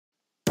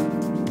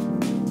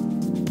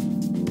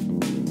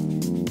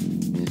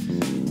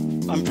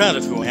I'm proud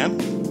of who I am,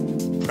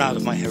 proud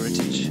of my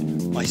heritage,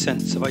 my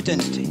sense of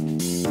identity.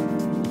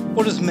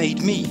 What has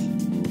made me?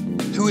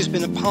 Who has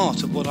been a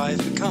part of what I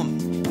have become?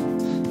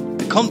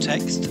 The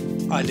context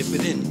I live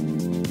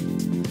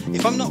within.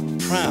 If I'm not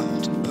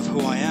proud of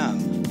who I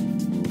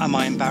am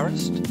I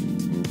embarrassed?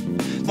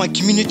 My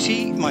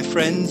community, my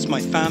friends, my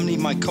family,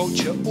 my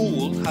culture,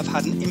 all have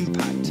had an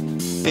impact,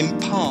 been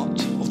part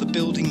of the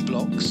building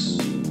blocks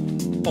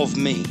of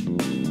me.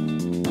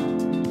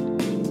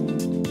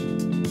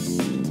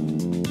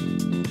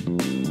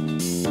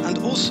 And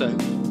also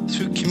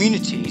through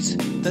communities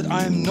that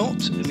I am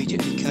not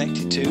immediately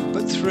connected to,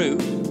 but through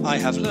I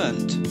have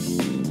learned.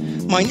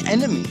 Mine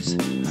enemies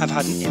have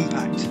had an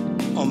impact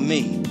on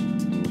me.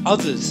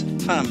 Others,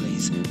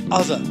 families,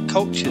 other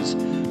cultures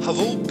have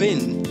all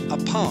been a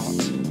part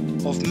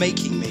of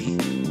making me,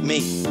 me.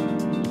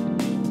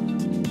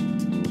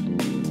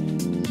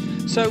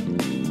 So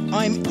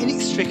I'm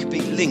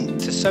inextricably linked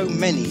to so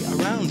many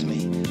around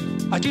me.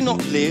 I do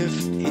not live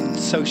in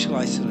social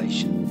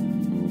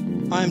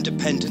isolation. I am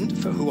dependent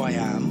for who I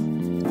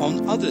am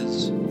on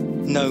others,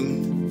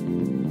 known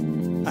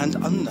and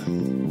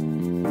unknown.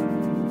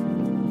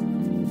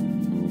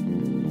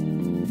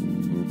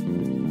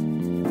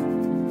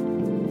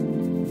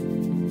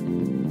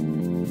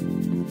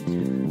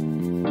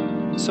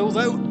 So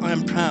although I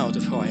am proud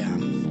of who I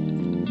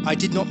am, I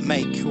did not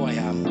make who I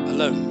am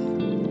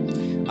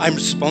alone. I'm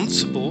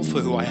responsible for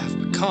who I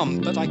have become,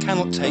 but I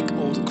cannot take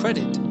all the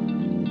credit.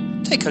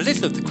 Take a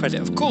little of the credit,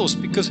 of course,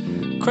 because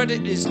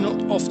credit is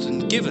not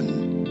often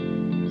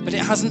given, but it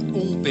hasn't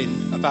all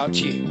been about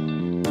you.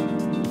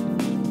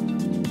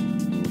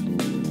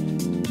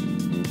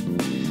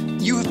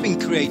 You have been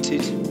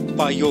created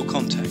by your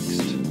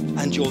context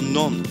and your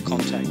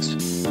non-context,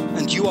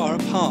 and you are a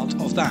part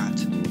of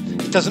that.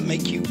 It doesn't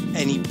make you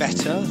any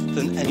better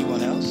than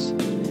anyone else.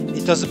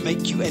 It doesn't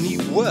make you any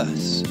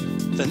worse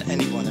than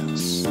anyone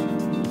else.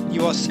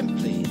 You are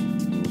simply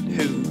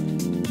who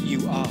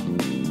you are.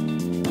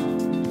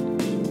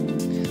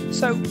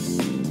 So,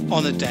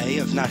 on a day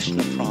of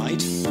national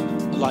pride,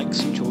 like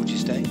St.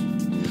 George's Day,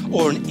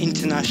 or an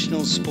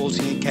international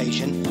sporting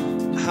occasion,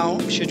 how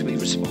should we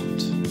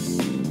respond?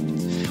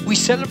 We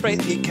celebrate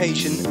the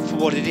occasion for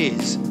what it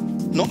is,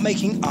 not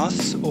making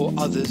us or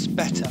others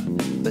better,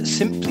 but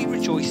simply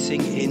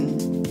rejoicing in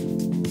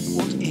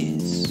what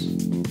is.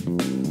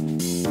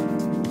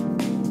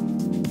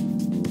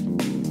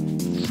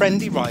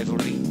 Friendly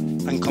rivalry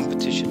and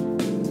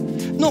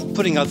competition. Not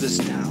putting others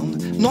down,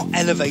 not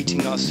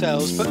elevating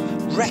ourselves, but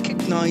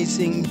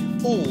recognizing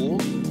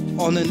all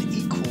on an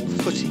equal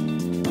footing.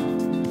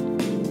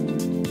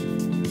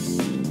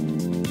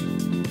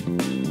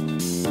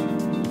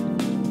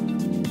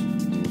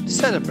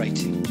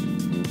 Celebrating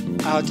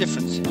our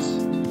differences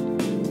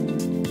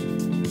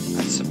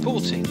and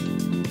supporting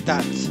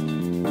that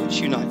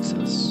which unites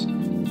us.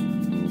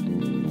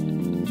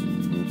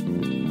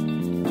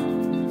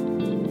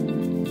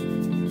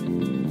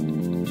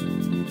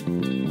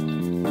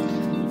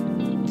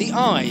 The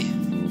I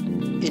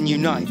in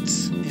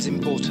unites is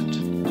important,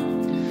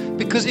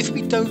 because if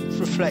we don't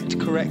reflect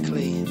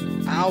correctly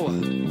our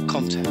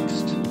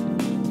context,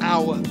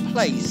 our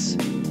place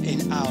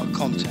in our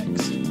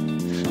context,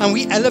 and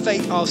we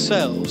elevate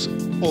ourselves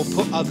or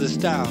put others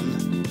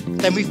down,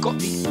 then we've got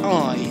the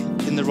I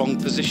in the wrong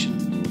position,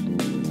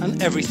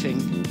 and everything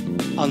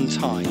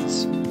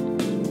unties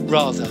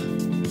rather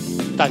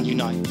than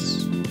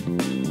unites.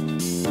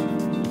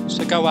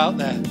 So go out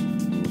there,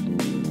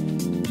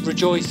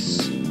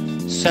 rejoice,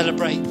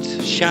 celebrate,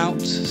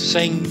 shout,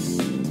 sing,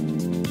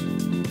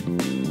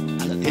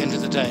 and at the end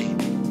of the day,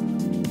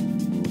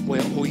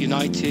 we're all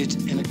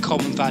united in a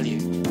common value.